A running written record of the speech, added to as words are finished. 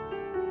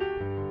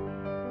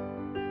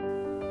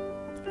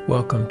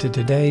Welcome to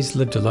today's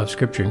Live to Love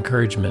Scripture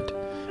Encouragement.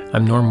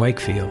 I'm Norm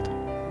Wakefield.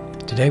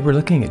 Today we're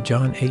looking at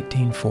John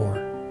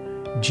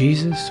 18:4.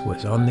 Jesus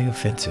was on the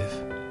offensive.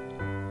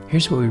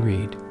 Here's what we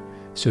read.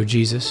 So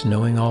Jesus,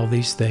 knowing all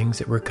these things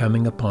that were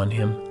coming upon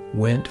him,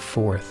 went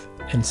forth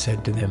and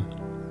said to them,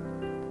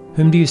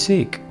 Whom do you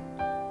seek?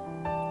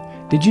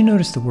 Did you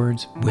notice the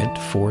words went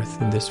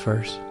forth in this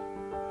verse?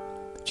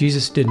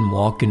 Jesus didn't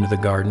walk into the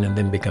garden and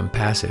then become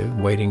passive,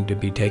 waiting to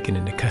be taken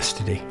into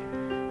custody.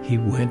 He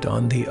went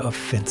on the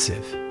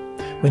offensive.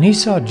 When he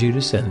saw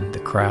Judas and the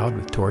crowd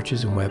with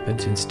torches and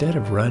weapons, instead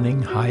of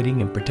running,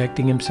 hiding, and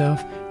protecting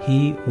himself,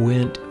 he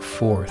went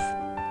forth.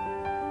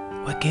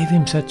 What gave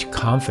him such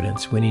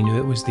confidence when he knew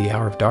it was the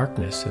hour of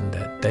darkness and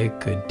that they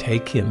could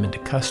take him into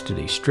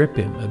custody, strip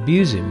him,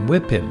 abuse him,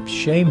 whip him,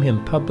 shame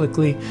him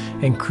publicly,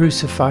 and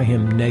crucify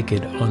him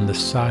naked on the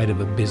side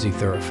of a busy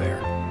thoroughfare?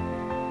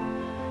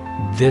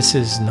 This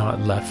is not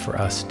left for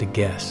us to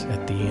guess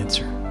at the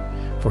answer.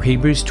 For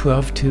Hebrews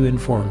 12:2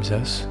 informs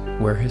us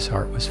where his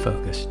heart was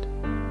focused.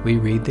 We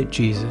read that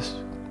Jesus,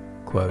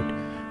 quote,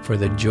 for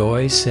the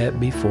joy set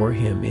before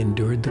him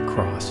endured the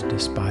cross,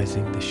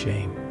 despising the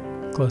shame,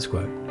 close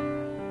quote.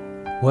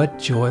 What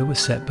joy was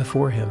set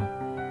before him?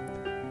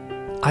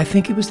 I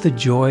think it was the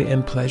joy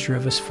and pleasure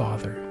of his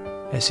Father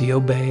as he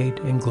obeyed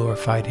and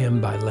glorified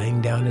him by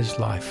laying down his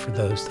life for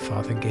those the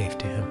Father gave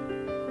to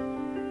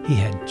him. He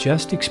had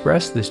just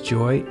expressed this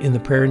joy in the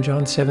prayer in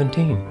John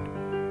 17.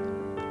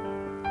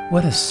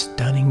 What a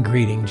stunning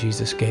greeting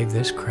Jesus gave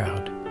this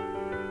crowd.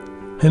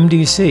 Whom do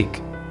you seek?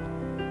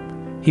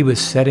 He was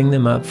setting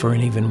them up for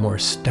an even more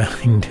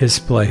stunning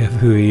display of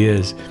who he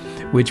is,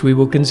 which we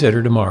will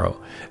consider tomorrow.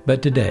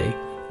 But today,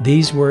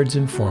 these words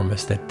inform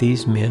us that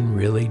these men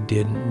really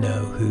didn't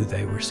know who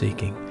they were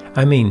seeking.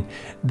 I mean,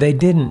 they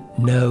didn't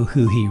know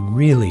who he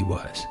really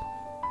was.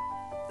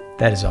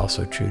 That is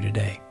also true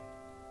today.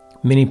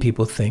 Many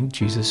people think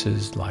Jesus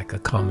is like a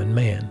common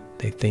man.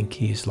 They think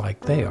he is like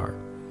they are.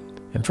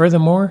 And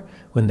furthermore,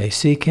 when they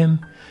seek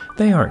him,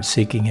 they aren't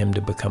seeking him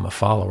to become a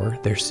follower.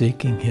 They're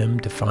seeking him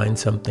to find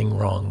something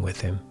wrong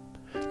with him,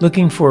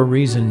 looking for a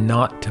reason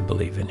not to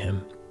believe in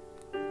him.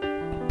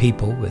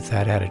 People with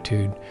that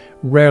attitude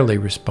rarely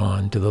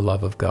respond to the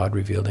love of God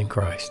revealed in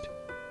Christ.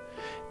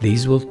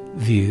 These will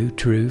view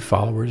true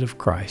followers of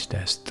Christ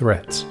as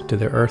threats to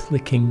their earthly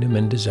kingdom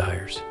and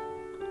desires.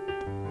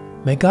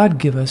 May God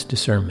give us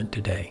discernment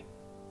today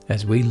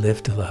as we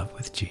live to love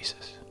with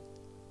Jesus.